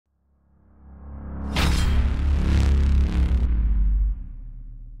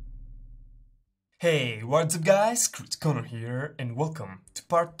Hey, what's up guys, Chris Connor here and welcome to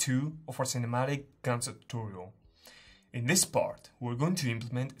part 2 of our cinematic Gunshot tutorial. In this part, we're going to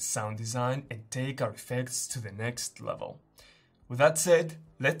implement sound design and take our effects to the next level. With that said,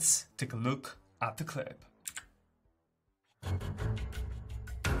 let's take a look at the clip.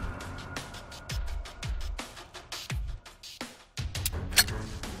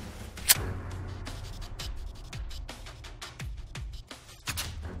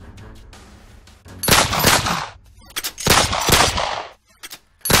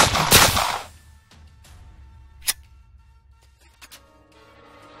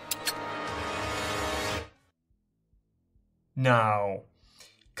 Now,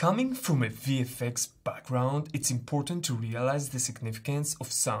 coming from a VFX background, it's important to realize the significance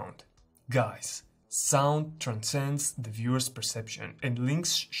of sound. Guys, sound transcends the viewer's perception and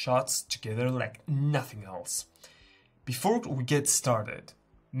links shots together like nothing else. Before we get started,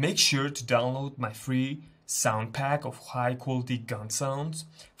 make sure to download my free sound pack of high quality gun sounds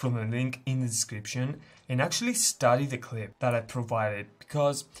from the link in the description and actually study the clip that I provided,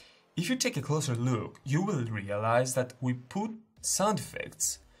 because if you take a closer look, you will realize that we put sound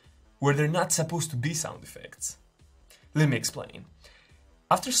effects where they're not supposed to be sound effects. Let me explain.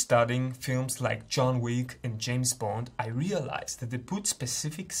 After studying films like John Wick and James Bond, I realized that they put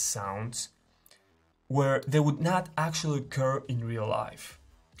specific sounds where they would not actually occur in real life.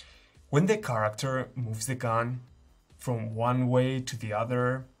 When the character moves the gun from one way to the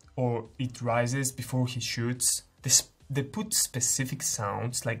other, or it rises before he shoots, they put specific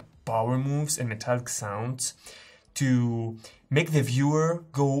sounds like power moves and metallic sounds to make the viewer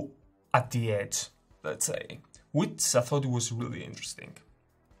go at the edge, let's say, which I thought was really interesting.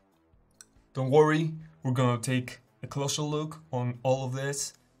 Don't worry, we're gonna take a closer look on all of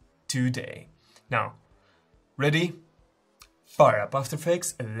this today. Now, ready? Fire up After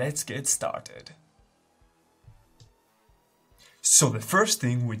Effects and let's get started. So the first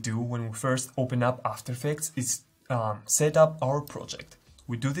thing we do when we first open up After Effects is set up our project.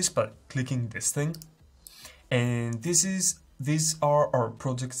 We do this by clicking this thing, and these are our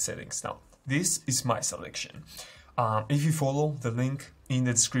project settings. Now, this is my selection. If you follow the link in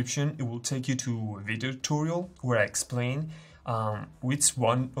the description, it will take you to a video tutorial where I explain which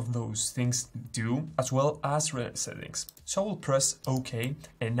one of those things do, as well as render settings. So I will press OK,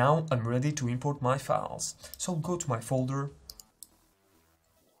 and now I'm ready to import my files. So I'll go to my folder,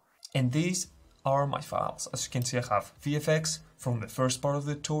 and these are my files. As you can see, I have VFX from the first part of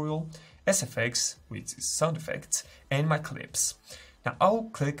the tutorial, SFX, which is sound effects, and my clips. Now I'll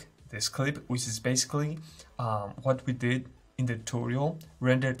click this clip, which is basically what we did in the tutorial,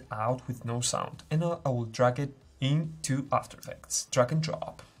 rendered out with no sound, and I will drag it into After Effects, drag and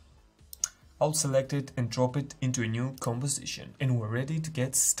drop. I'll select it and drop it into a new composition, and we're ready to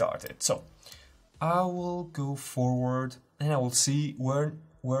get started. So I will go forward and I will see where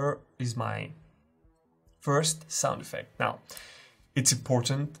is my first sound effect. Now, it's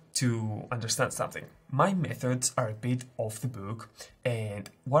important to understand something. My methods are a bit off the book, and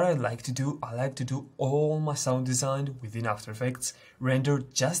what I like to do all my sound design within After Effects, render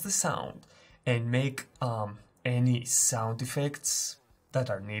just the sound, and make any sound effects that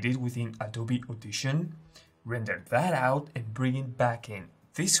are needed within Adobe Audition, render that out and bring it back in.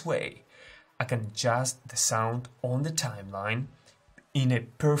 This way, I can adjust the sound on the timeline in a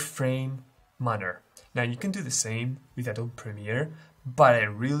per frame manner. Now you can do the same with Adobe Premiere, but I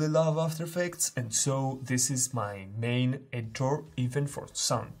really love After Effects, and so this is my main editor even for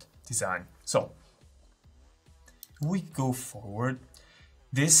sound design. So we go forward.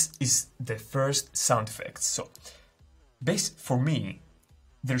 This is the first sound effect. So for me,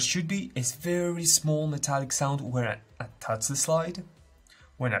 there should be a very small metallic sound where I touch the slide,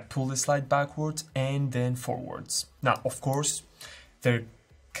 when I pull the slide backwards and then forwards. Now, of course, there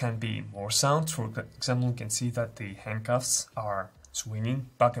can be more sounds. For example, you can see that the handcuffs are swinging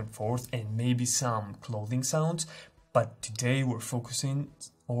back and forth, and maybe some clothing sounds, but today we're focusing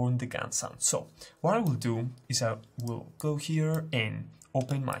on the gun sound. So what I will do is I will go here and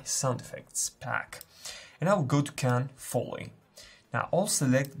open my sound effects pack, and I will go to Can Foley. Now I'll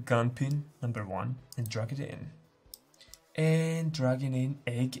select gun pin number 1 and drag it in, and drag it in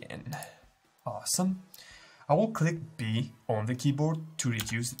again. Awesome. I will click B on the keyboard to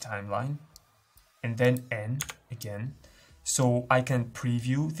reduce the timeline, and then N again, so I can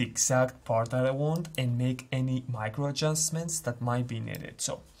preview the exact part that I want and make any micro adjustments that might be needed.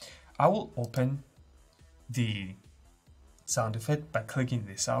 So I will open the sound effect by clicking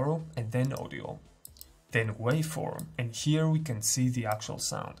this arrow, and then audio, then waveform, and here we can see the actual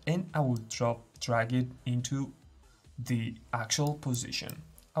sound, and I will drag it into the actual position.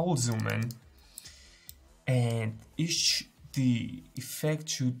 I will zoom in and the effect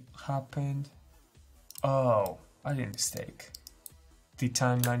should happen. Oh, I did a mistake. The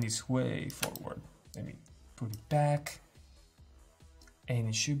timeline is way forward. Let me put it back, and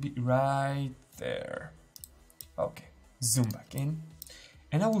it should be right there. Okay, zoom back in,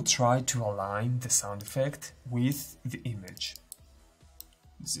 and I will try to align the sound effect with the image.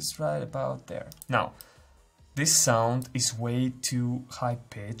 This is right about there. Now, this sound is way too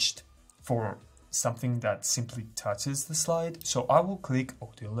high-pitched for something that simply touches the slide, so I will click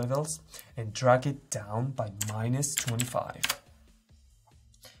audio levels and drag it down by -25.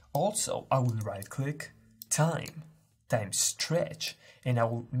 Also, I will right-click time stretch, and I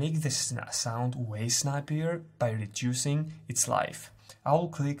will make this sound way snappier by reducing its life. I will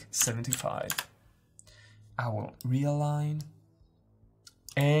click 75. I will realign,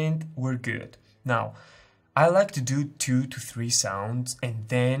 and we're good. Now, I like to do 2 to 3 sounds and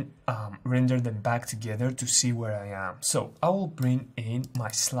then render them back together to see where I am. So I will bring in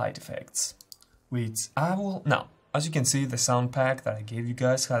my slide effects, which I will now. As you can see, the sound pack that I gave you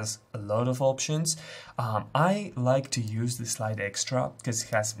guys has a lot of options. I like to use the slide extra because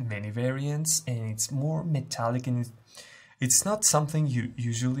it has many variants and it's more metallic, and it's not something you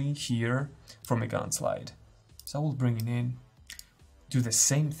usually hear from a gun slide. So I will bring it in, do the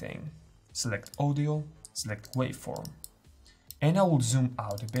same thing, select audio, select waveform, and I will zoom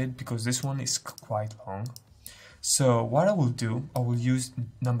out a bit because this one is quite long. So what I will do, I will use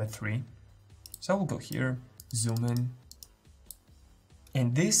number 3. So I will go here, zoom in,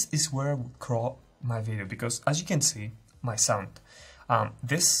 and this is where I will crop my video, because as you can see, my sound,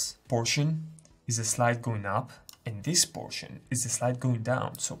 this portion is a slide going up and this portion is a slide going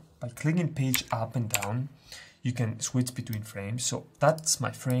down. So by clicking page up and down, you can switch between frames. So that's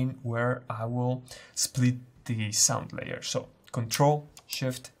my frame where I will split the sound layer. So Control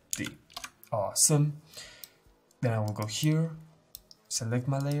Shift D. Awesome. Then I will go here, select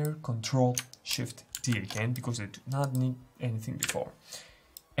my layer, Control Shift D again because I do not need anything before.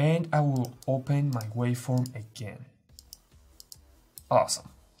 And I will open my waveform again. Awesome.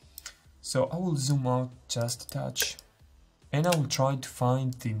 So I will zoom out just a touch, and I will try to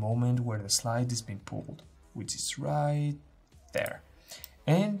find the moment where the slide is being pulled, which is right there.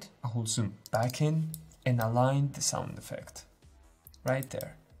 And I will zoom back in and align the sound effect right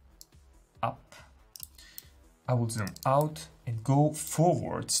there. Up. I will zoom out and go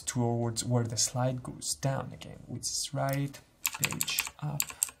forwards towards where the slide goes down again, which is right, page up,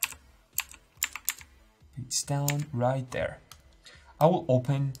 page down, right there. I will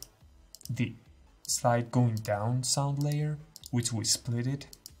open the slide going down sound layer, which we split it,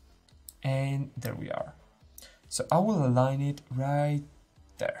 and there we are. So I will align it right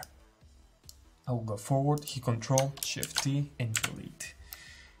there. I will go forward, hit Control Shift T and delete.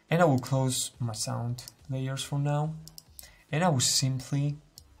 And I will close my sound layers for now, and I will simply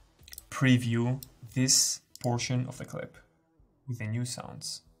preview this portion of the clip with the new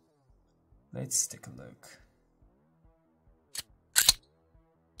sounds. Let's take a look.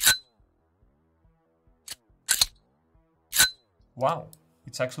 Wow,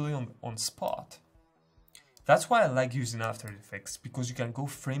 it's actually on spot. That's why I like using After Effects, because you can go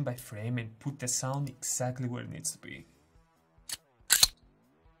frame by frame and put the sound exactly where it needs to be.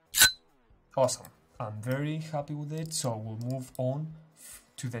 Awesome, I'm very happy with it, so I will move on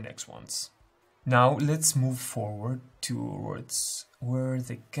to the next ones. Now let's move forward towards where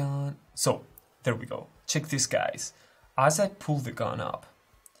the gun... So, there we go. Check this, guys. As I pull the gun up,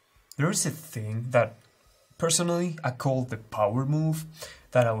 there is a thing that personally I call the power move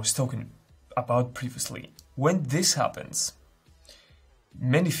that I was talking about previously. When this happens,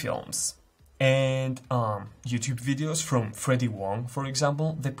 many films and YouTube videos from Freddie Wong, for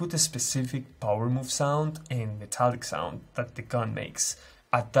example, they put a specific power move sound and metallic sound that the gun makes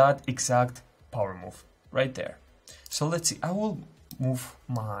at that exact power move right there. So let's see, I will move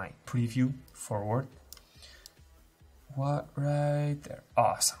my preview forward. What, right there,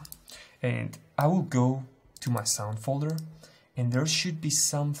 awesome. And I will go to my sound folder, and there should be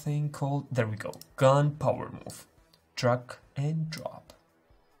something called, there we go, gun power move, drag and drop.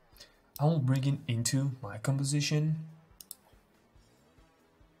 I will bring it into my composition,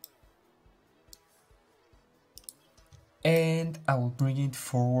 and I will bring it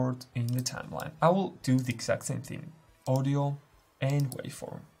forward in the timeline. I will do the exact same thing, audio and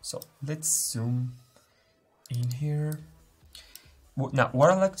waveform. So let's zoom in here. Now,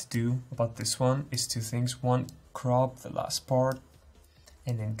 what I like to do about this one is 2 things. One, crop the last part,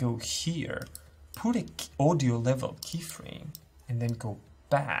 and then go here, put a audio level keyframe, and then go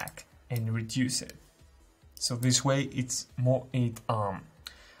back and reduce it. So this way, it's more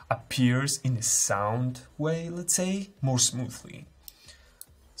appears in a sound way, let's say, more smoothly.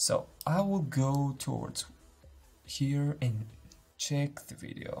 So I will go towards here and check the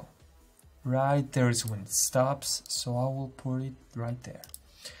video. Right there is when it stops, so I will put it right there.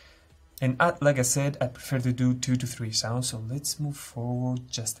 And like I said, I prefer to do 2 to 3 sounds, so let's move forward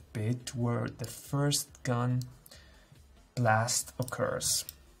just a bit to where the first gun blast occurs.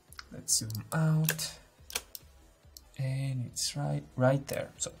 Let's zoom out, and it's right there.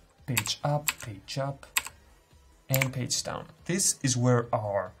 So page up, and page down. This is where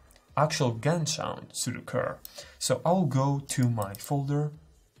our actual gun sound should occur. So I'll go to my folder,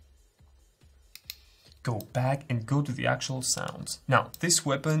 go back and go to the actual sounds. Now this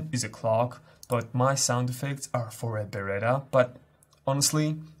weapon is a clock, but my sound effects are for a Beretta, but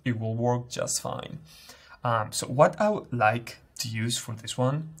honestly it will work just fine. So what I would like to use for this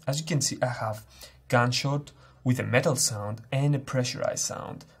one, as you can see, I have Gunshot with a metal sound and a pressurized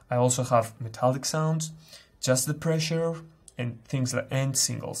sound. I also have metallic sounds, just the pressure and things like and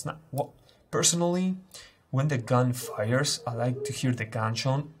singles. Now, personally, when the gun fires, I like to hear the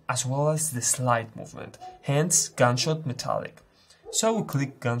gunshot as well as the slide movement, hence Gunshot Metallic. So I will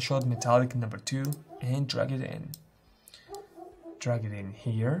click Gunshot Metallic number 2 and drag it in. Drag it in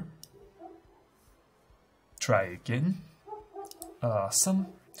here. Try again. Awesome.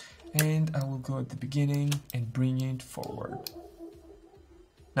 And I will go at the beginning and bring it forward.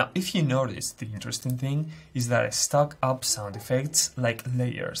 Now, if you notice, the interesting thing is that I stuck up sound effects like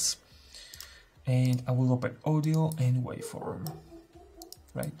layers. And I will open audio and waveform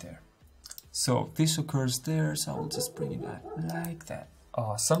right there. So this occurs there, so I will just bring it back like that.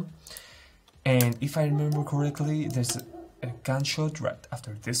 Awesome. And if I remember correctly, there's a gunshot right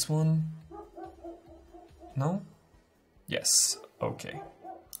after this one. No? Yes. Okay.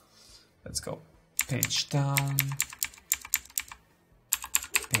 Let's go. Page down.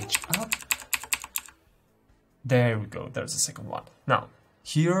 Page up. There we go. There's the second one. Now,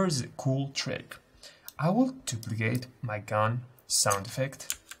 here's a cool trick. I will duplicate my gun sound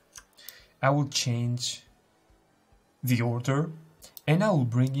effect. I will change the order and I will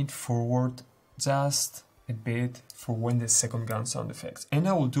bring it forward just a bit for when the second gun sound effects. And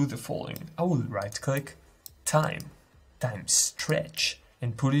I will do the following. I will right click, time stretch,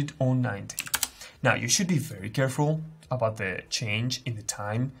 and put it on 90. Now you should be very careful about the change in the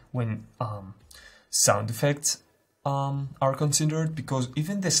time when sound effects are considered, because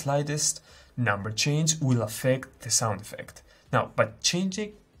even the slightest number change will affect the sound effect. Now, by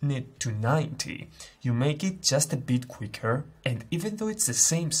changing it to 90, you make it just a bit quicker, and even though it's the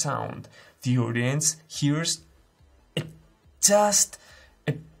same sound, the audience hears just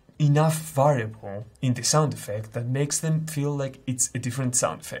enough variable in the sound effect that makes them feel like it's a different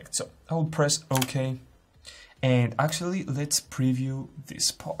sound effect. So I will press OK, and actually let's preview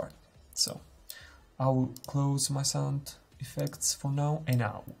this part. So I will close my sound effects for now and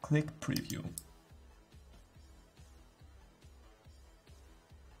I will click preview.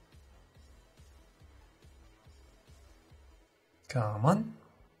 Come on,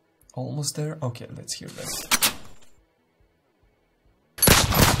 almost there. Okay, let's hear this.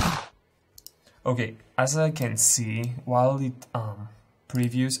 Okay, as I can see, while it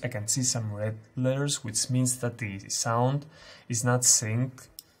previews, I can see some red letters, which means that the sound is not synced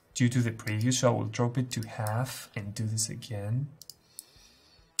due to the preview, so I will drop it to half and do this again.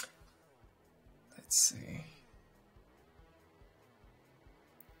 Let's see.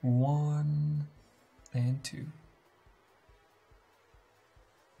 1 and 2.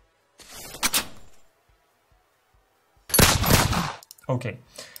 Okay,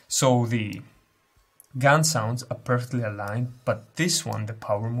 so the gun sounds are perfectly aligned, but this one, the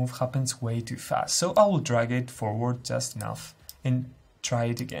power move, happens way too fast. So I will drag it forward just enough and try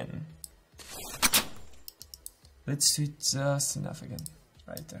it again. Let's do just enough again,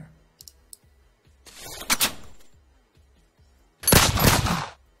 right there.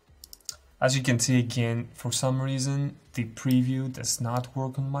 As you can see again, for some reason, the preview does not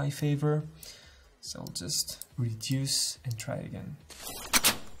work in my favor. So I'll just reduce and try again.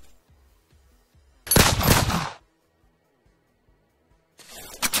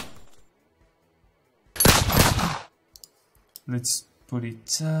 Let's put it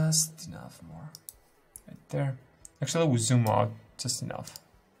just enough more, right there. Actually, we'll zoom out just enough.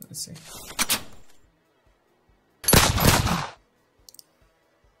 Let's see.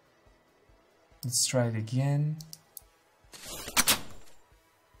 Let's try it again.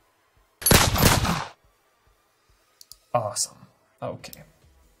 Awesome. Okay.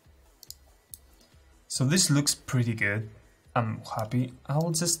 So this looks pretty good. I'm happy. I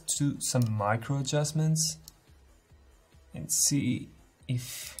will just do some micro adjustments and see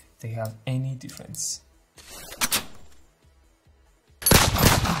if they have any difference.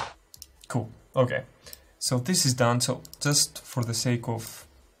 Cool. Okay, so this is done. So just for the sake of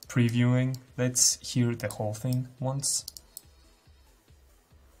previewing, let's hear the whole thing once.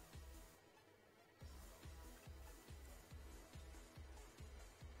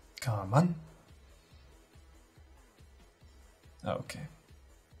 Come on. Okay.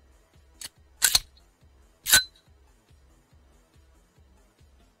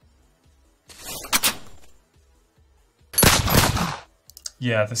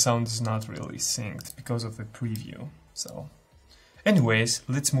 Yeah, the sound is not really synced because of the preview. So anyways,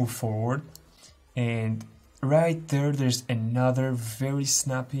 let's move forward. And right there, there's another very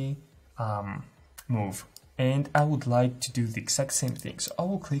snappy move. And I would like to do the exact same thing. So I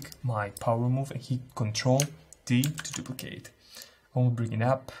will click my power move and hit Ctrl D to duplicate. I will bring it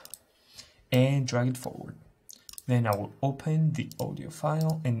up and drag it forward. Then I will open the audio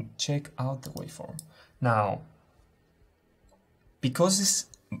file and check out the waveform. Now, because this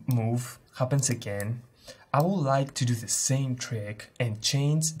move happens again, I would like to do the same trick and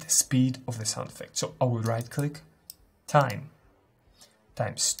change the speed of the sound effect. So I will right click, time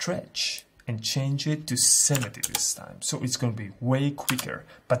stretch, and change it to 70 this time. So it's going to be way quicker,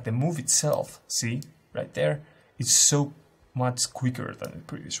 but the move itself, see right there, it's so much quicker than the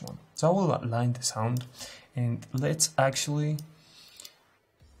previous one. So I will align the sound and let's actually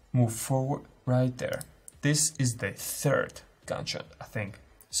move forward right there. This is the third gunshot, I think.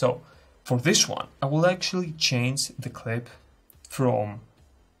 So for this one, I will actually change the clip from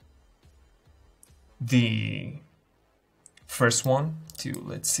the first one to,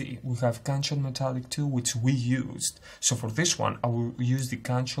 let's see, we have Gunshot Metallic 2, which we used. So for this one, I will use the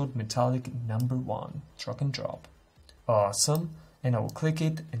Gunshot Metallic #1, drag and drop. Awesome. And I will click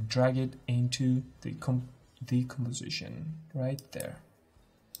it and drag it into the composition right there.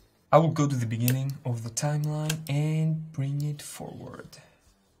 I will go to the beginning of the timeline and bring it forward,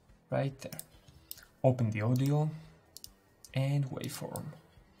 right there. Open the audio and waveform.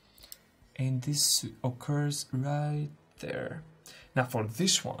 And this occurs right there. Now for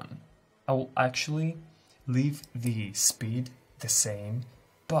this one, I will actually leave the speed the same,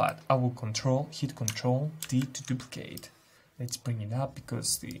 but I will hit Ctrl D to duplicate. Let's bring it up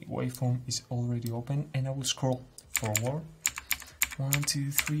because the waveform is already open, and I will scroll forward. 1,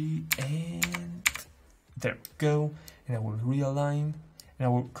 2, 3, and there we go. And I will realign, and I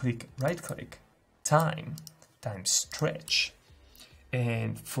will right click, time stretch.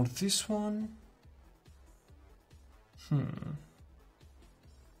 And for this one,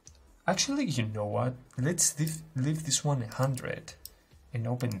 actually, you know what? Let's leave this one 100 and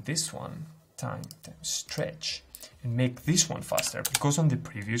open this one, time stretch, and make this one faster, because on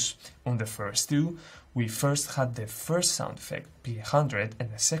the first two, we first had the first sound effect be 100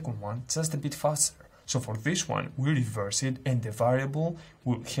 and the second one just a bit faster. So for this one, we reverse it and the variable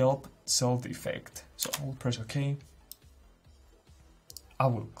will help solve the effect. So I will press OK. I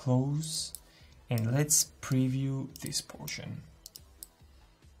will close and let's preview this portion.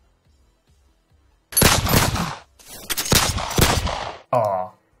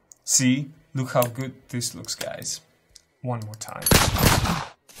 See? Look how good this looks, guys. One more time.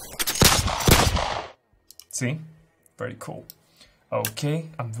 See? Very cool. Okay,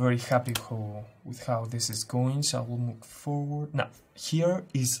 I'm very happy with how this is going, so I will move forward. Now, here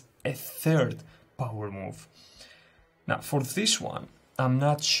is a third power move. Now, for this one, I'm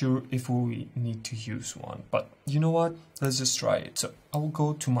not sure if we need to use one, but you know what? Let's just try it. So I will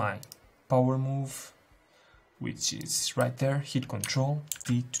go to my power move, which is right there, hit Ctrl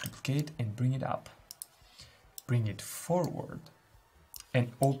D to duplicate and bring it up. Bring it forward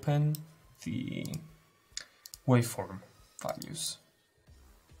and open the waveform values.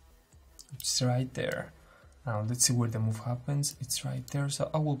 It's right there. Now let's see where the move happens. It's right there, so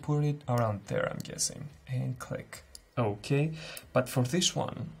I will put it around there, I'm guessing, and click OK. But for this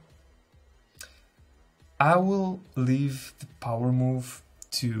one, I will leave the power move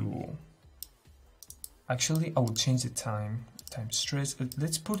to, actually I will change the time stretch.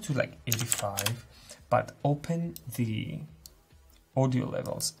 Let's put it to like 85, but open the audio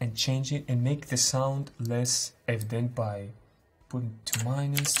levels and change it and make the sound less evident by putting to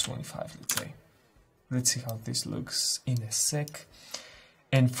 -25, let's say. Let's see how this looks in a sec.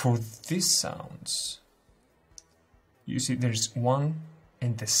 And for these sounds, you see there's one,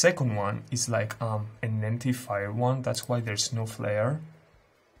 and the second one is like an empty fire one. That's why there's no flare.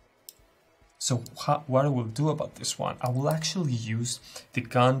 So what I will do about this one, I will actually use the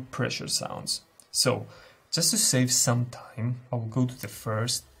gun pressure sounds. So just to save some time, I will go to the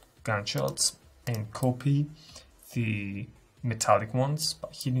first gunshots and copy the metallic ones by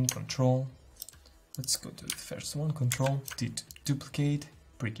hitting Control. Let's go to the first one, Control, duplicate,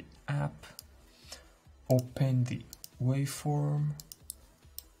 bring it up, open the waveform,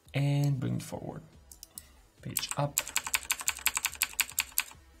 and bring it forward. Page up,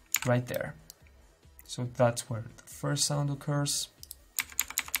 right there. So that's where the first sound occurs.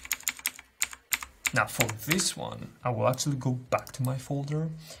 Now for this one, I will actually go back to my folder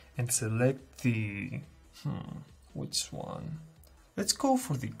and select the, which one? Let's go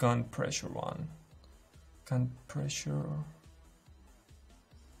for the gun pressure one. Gun pressure.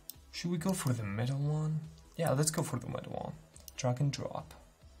 Should we go for the metal one? Yeah, let's go for the metal one. Drag and drop.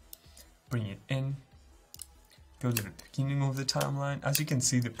 Bring it in. Go to the beginning of the timeline. As you can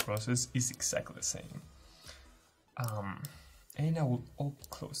see, the process is exactly the same. And I will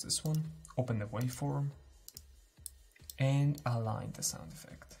close this one, open the waveform, and align the sound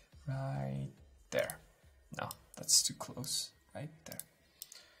effect right there. No, that's too close, right there.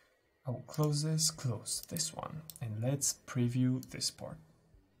 I will close this one, and let's preview this part.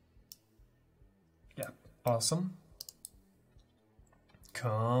 Yeah, awesome.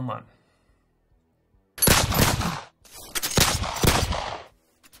 Come on.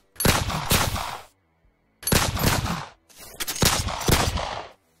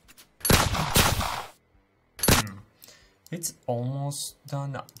 It's almost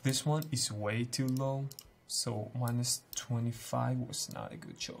done. Now, this one is way too low, so minus 25 was not a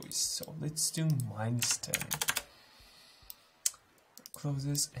good choice. So let's do minus 10. Close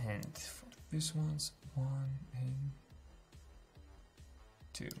this, and for this one's 1 and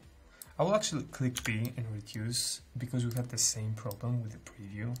 2. I will actually click B and reduce because we had the same problem with the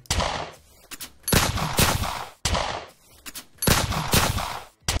preview.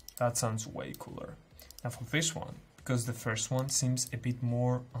 That sounds way cooler. Now for this one, because the first one seems a bit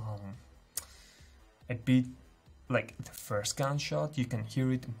more, a bit like the first gunshot, you can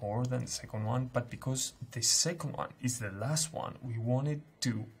hear it more than the second one, but because the second one is the last one, we want it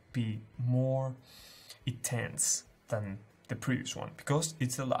to be more intense than the previous one, because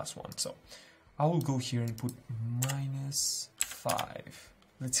it's the last one. So I will go here and put minus 5.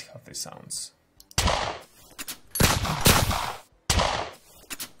 Let's see how this sounds.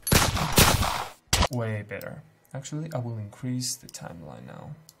 Way better. Actually, I will increase the timeline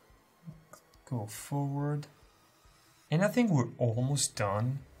now. Go forward. And I think we're almost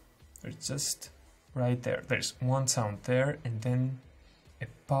done. There's just right there. There's one sound there, and then a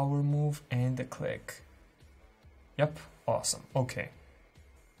power move and a click. Yep, awesome. Okay.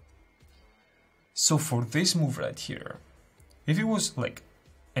 So for this move right here, if it was like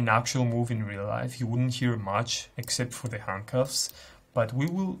an actual move in real life, you wouldn't hear much except for the handcuffs, but we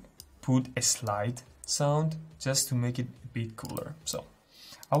will put a slide sound just to make it a bit cooler. So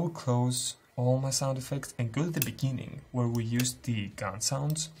I will close all my sound effects and go to the beginning where we used the gun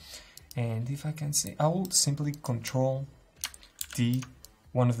sounds, and if I can see, I will simply Control D,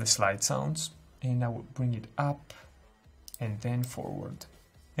 one of the slide sounds, and I will bring it up and then forward,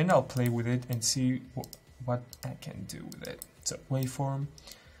 and I'll play with it and see what I can do with it. So waveform.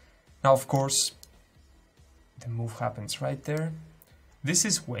 Now of course the move happens right there. This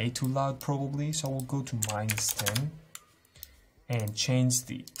is way too loud probably, so I will go to minus 10 and change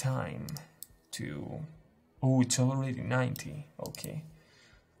the time to, oh, it's already 90. Okay,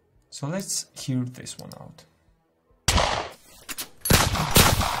 so let's hear this one out.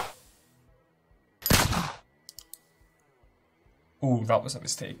 Oh, that was a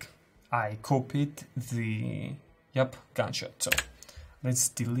mistake. I copied the, gunshot. So let's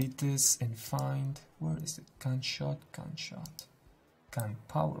delete this and find, where is it? Gunshot. Gun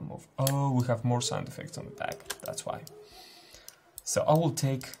power move. Oh, we have more sound effects on the back, that's why. So I will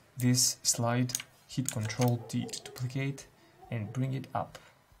take this slide, hit Control D to duplicate, and bring it up.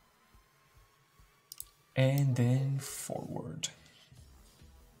 And then forward.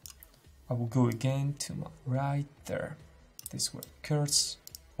 I will go again to my right there. This way it curves,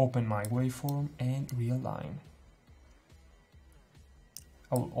 open my waveform and realign.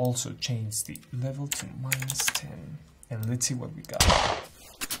 I will also change the level to minus 10. And let's see what we got.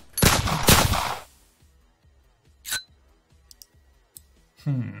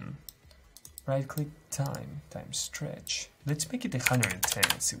 Right click time stretch. Let's make it 110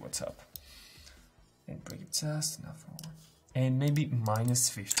 and see what's up. And bring it just enough forward. And maybe minus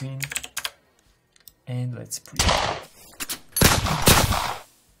 15. And let's preview.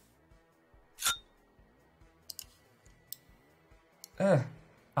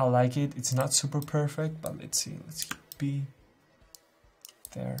 I like it. It's not super perfect, but let's see. Let's hit B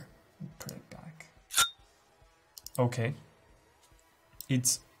there and put it back. Okay,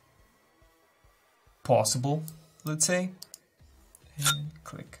 it's possible, let's say. and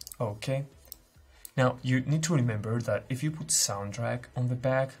click OK. Now you need to remember that if you put soundtrack on the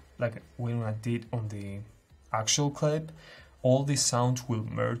back, like when I did on the actual clip, all these sounds will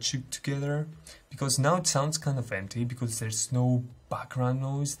merge together, because now it sounds kind of empty because there's no background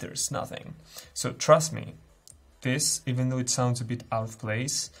noise, there's nothing. So trust me, this, even though it sounds a bit out of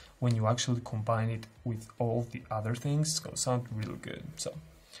place, when you actually combine it with all the other things, it's gonna sound really good. So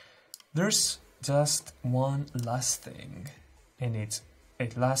there's just one last thing, and it's a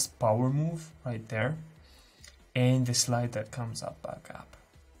last power move right there, and the slide that comes up back up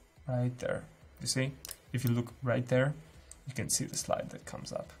right there. You see, if you look right there, you can see the slide that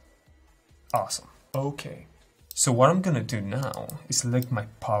comes up. Awesome. Okay, so what I'm gonna do now is select my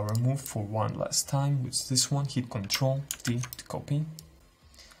power move for one last time, which is this one. Hit Ctrl D to copy,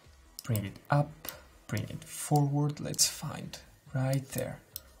 bring it up, bring it forward. Let's find right there.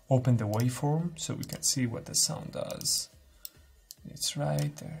 Open the waveform so we can see what the sound does. It's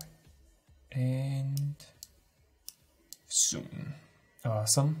right there. And zoom.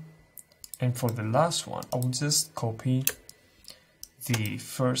 Awesome. And for the last one, I will just copy the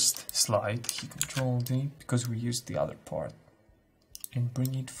first slide, hit Ctrl D, because we used the other part, and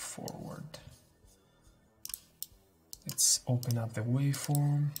bring it forward. Let's open up the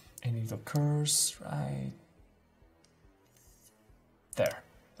waveform, and it occurs right there.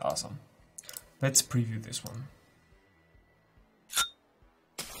 Awesome. Let's preview this one.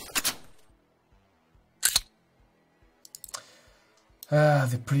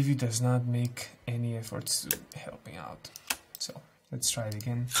 The preview does not make any efforts to help me out. So let's try it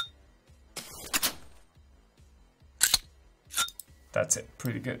again. That's it,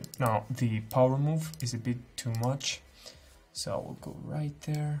 pretty good. Now the power move is a bit too much, so I will go right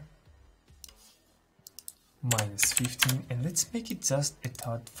there. -15, and let's make it just a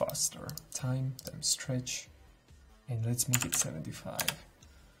tad faster. Time times stretch, and let's make it 75.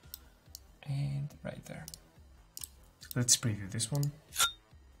 And right there. Let's preview this one.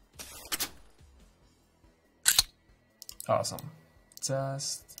 Awesome.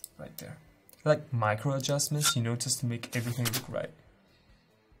 Just right there. Like micro adjustments, you know, just to make everything look right.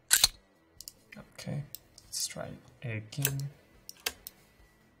 Okay, let's try it again.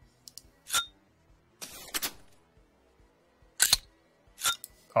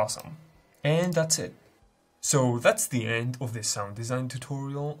 Awesome. And that's it. So that's the end of the sound design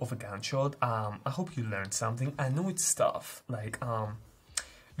tutorial of a Gunshot. I hope you learned something. I know it's tough. Like,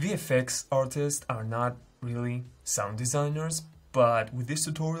 VFX artists are not really sound designers, but with this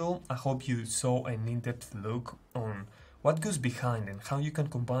tutorial, I hope you saw an in-depth look on what goes behind and how you can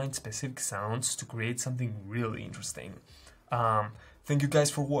combine specific sounds to create something really interesting. Thank you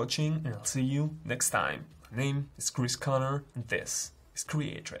guys for watching, and I'll see you next time. My name is Chris Connor, and this is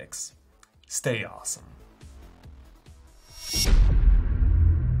Creatrix. Stay awesome.